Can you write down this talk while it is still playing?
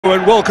Hello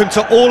and welcome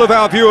to all of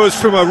our viewers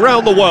from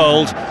around the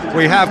world.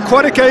 We have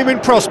quite a game in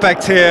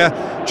prospect here,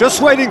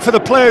 just waiting for the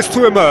players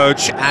to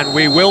emerge, and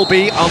we will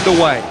be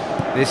underway.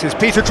 This is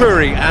Peter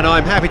Drury, and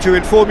I'm happy to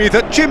inform you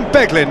that Jim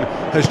Beglin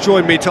has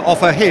joined me to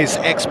offer his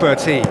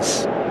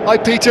expertise. Hi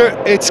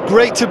Peter, it's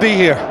great to be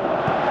here.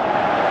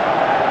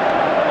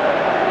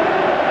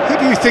 Who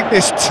do you think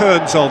this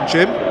turns on,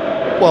 Jim?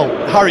 Well,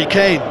 Harry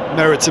Kane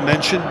merits a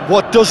mention.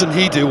 What doesn't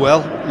he do well?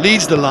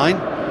 Leads the line,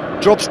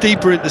 drops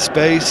deeper into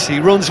space,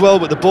 he runs well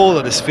with the ball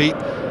at his feet,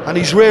 and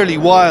he's rarely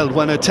wild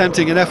when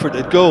attempting an effort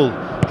at goal.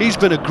 He's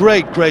been a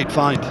great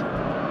find.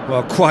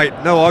 Well,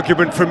 quite no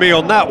argument from me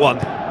on that one.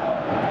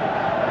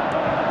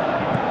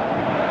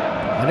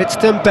 And it's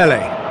Dembele.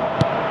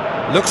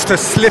 Looks to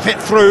slip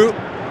it through.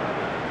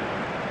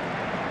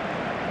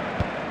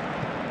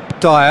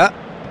 Dyer.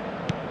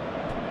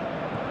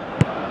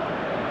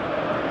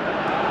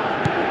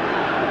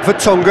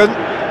 Vertonghen.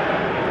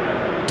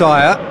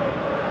 Dyer.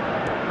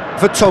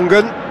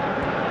 Vertonghen.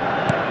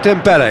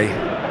 Dembele.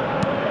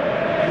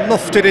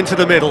 Lofted into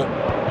the middle.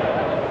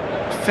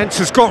 Defence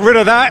has got rid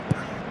of that.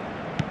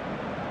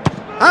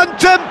 And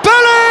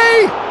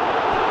Dembele!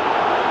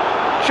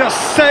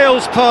 Just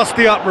sails past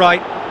the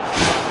upright.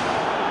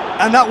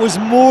 And that was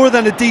more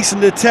than a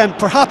decent attempt.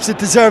 Perhaps it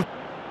deserved.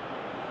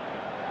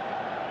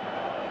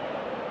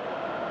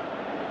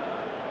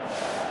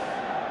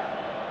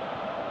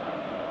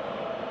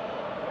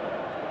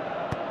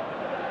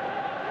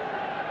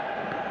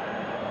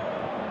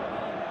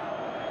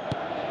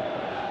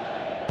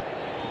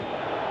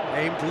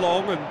 Aimed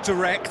long and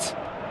direct.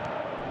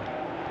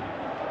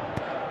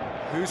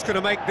 Who's going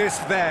to make this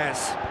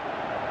theirs?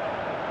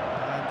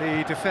 And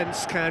the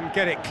defence can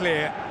get it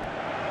clear.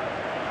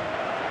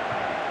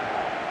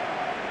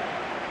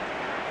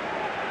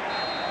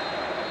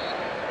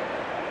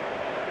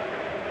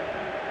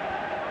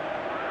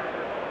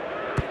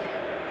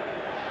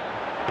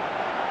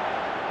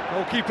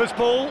 Goalkeeper's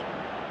ball.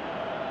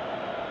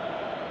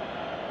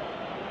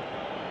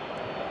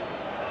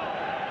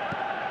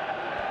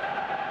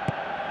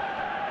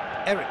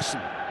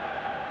 Ericsson.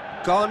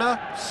 Garner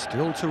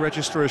still to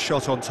register a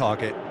shot on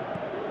target.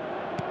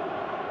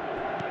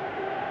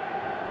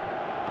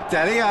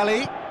 Dele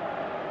Alli.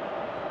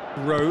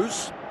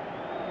 Rose.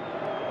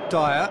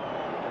 Dyer.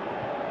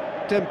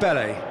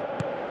 Dembele.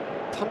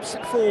 Pumps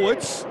it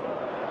forwards.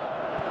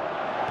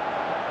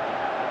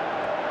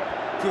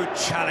 Good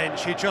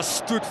challenge, he just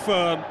stood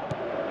firm.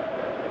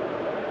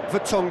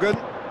 Vertonghen.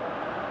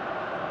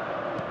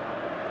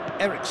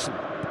 Ericsson.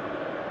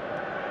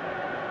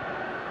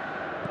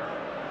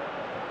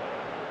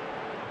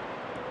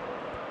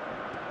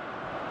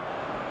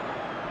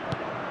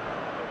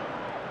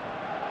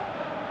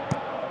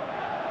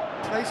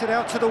 Plays it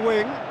out to the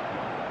wing.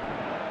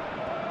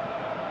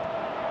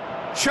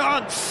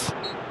 Chance!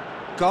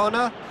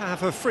 Garner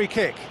have a free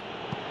kick.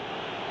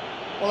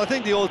 Well, I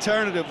think the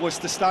alternative was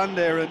to stand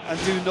there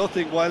and do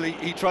nothing while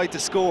he tried to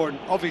score, and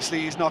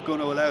obviously he's not going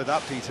to allow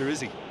that, Peter, is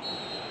he?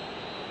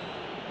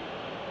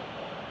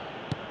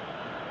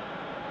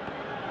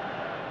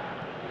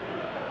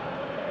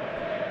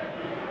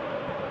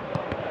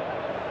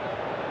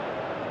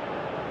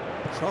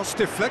 Cross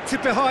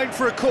deflected behind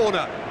for a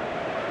corner.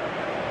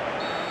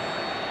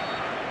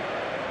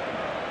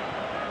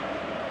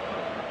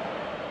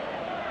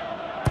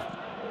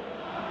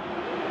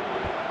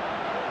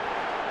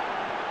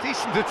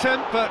 Decent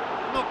attempt, but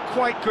not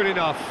quite good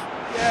enough.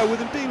 Yeah, with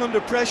him being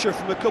under pressure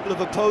from a couple of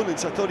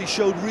opponents, I thought he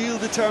showed real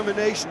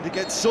determination to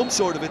get some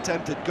sort of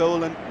attempted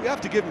goal, and we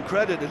have to give him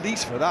credit at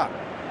least for that.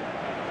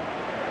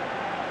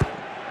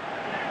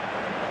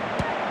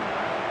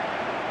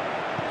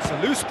 It's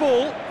a loose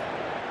ball.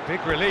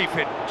 Big relief,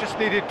 it just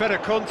needed better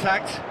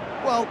contact.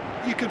 Well,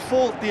 you can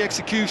fault the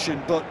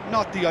execution, but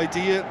not the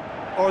idea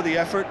or the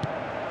effort.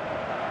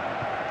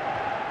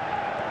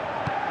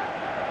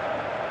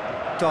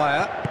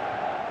 Dyer.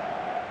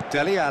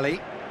 Dele Alli.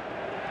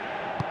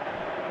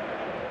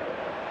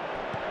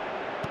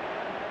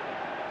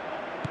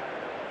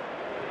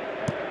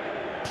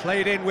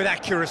 Played in with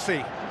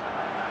accuracy.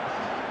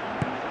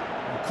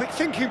 Quick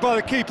thinking by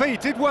the keeper, he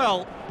did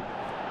well.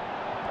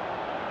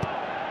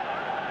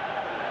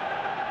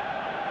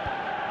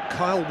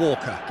 Kyle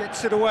Walker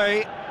gets it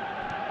away.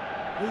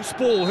 Loose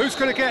ball, who's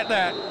going to get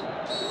there?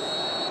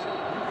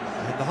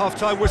 And the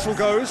half-time whistle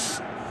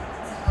goes.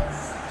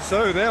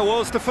 So there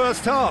was the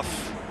first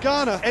half.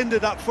 Ghana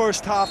ended that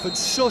first half in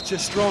such a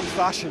strong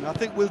fashion. I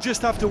think we'll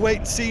just have to wait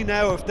and see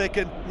now if they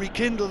can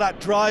rekindle that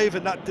drive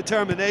and that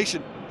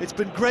determination. It's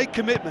been great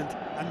commitment,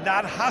 and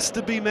that has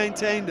to be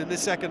maintained in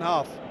this second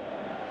half.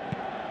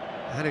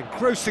 An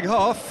engrossing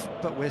half,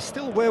 but we're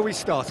still where we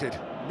started,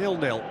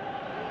 0-0.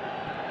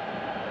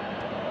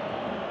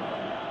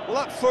 Well,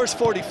 that first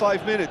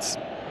 45 minutes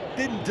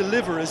didn't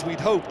deliver as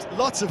we'd hoped.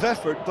 Lots of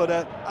effort, but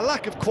a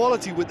lack of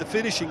quality with the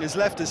finishing has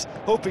left us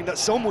hoping that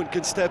someone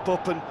can step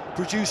up and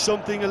produce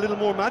something a little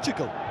more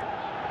magical.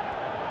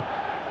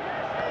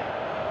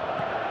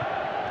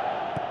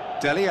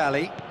 Dele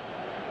Alli.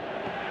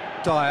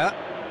 Dyer.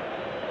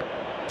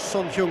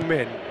 Son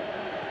Heung-min.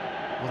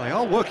 Well, they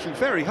are working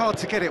very hard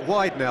to get it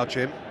wide now,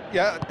 Jim.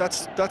 Yeah,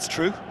 that's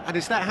true. And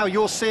is that how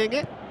you're seeing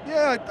it?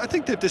 Yeah, I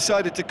think they've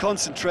decided to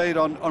concentrate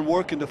on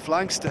working the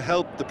flanks to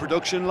help the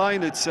production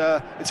line. It's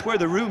where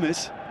the room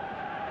is.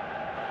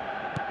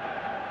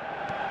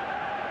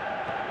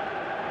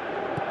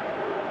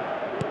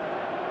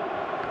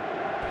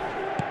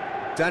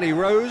 Danny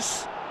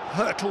Rose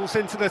hurtles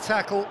into the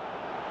tackle.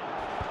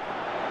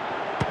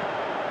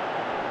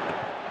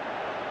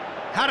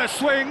 Had a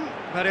swing,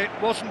 but it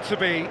wasn't to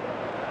be.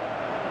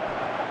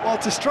 Well,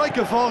 to strike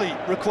a volley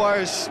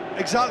requires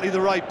exactly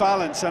the right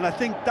balance, and I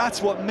think that's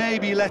what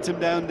maybe let him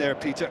down there,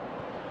 Peter.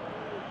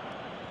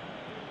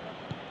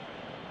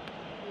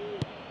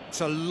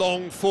 It's a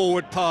long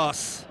forward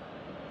pass.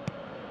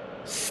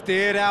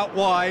 Steered out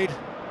wide.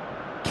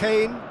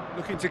 Kane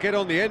looking to get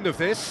on the end of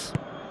this.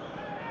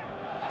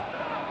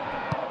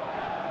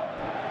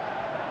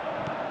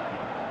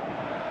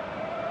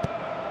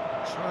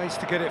 Tries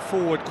to get it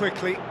forward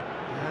quickly,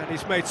 and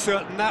he's made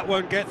certain that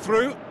won't get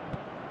through.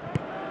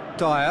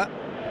 Dyer,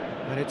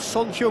 and it's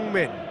Son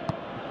Heung-min.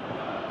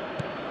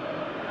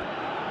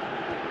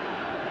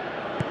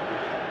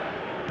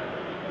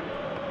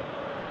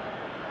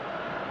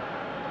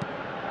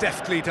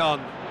 Deftly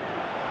done.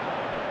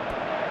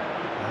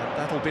 And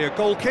that'll be a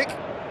goal kick.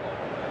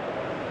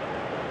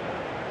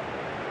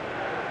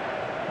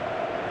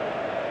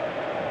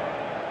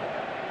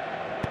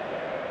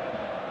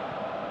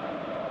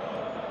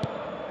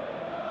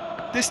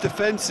 This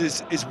defence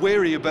is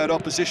wary about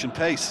opposition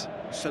pace.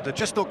 So they're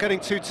just not getting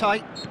too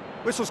tight.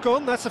 Whistle's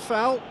gone, that's a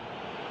foul.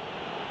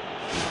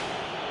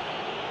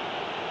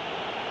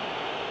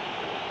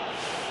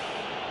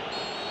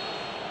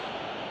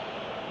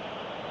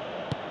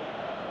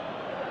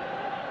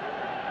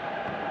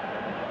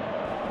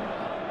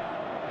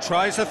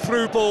 Tries a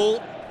through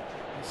ball.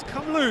 It's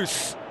come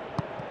loose.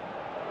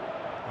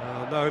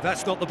 Oh no,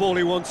 that's not the ball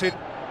he wanted.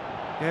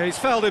 Yeah, he's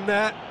fouled him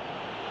there.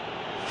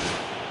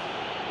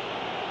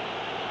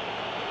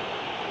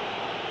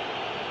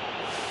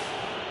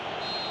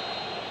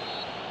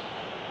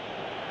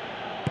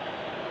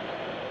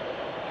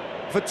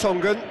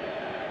 Vertonghen.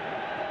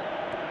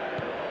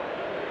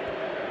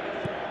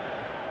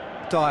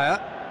 Dyer.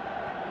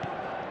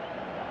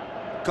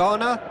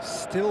 Garner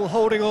still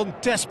holding on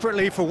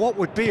desperately for what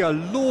would be a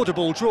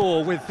laudable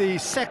draw with the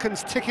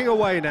seconds ticking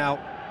away now.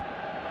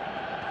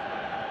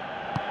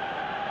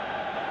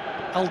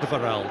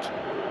 Alderweireld.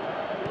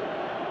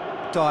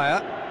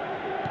 Dyer.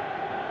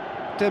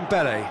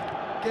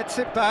 Dembele gets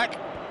it back.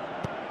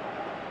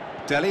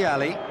 Dele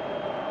Alli.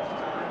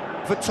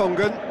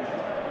 Vertonghen.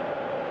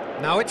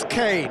 Now it's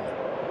Kane.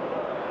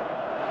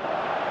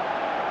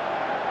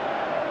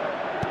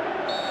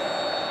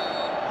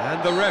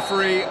 And the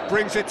referee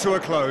brings it to a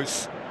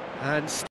close. And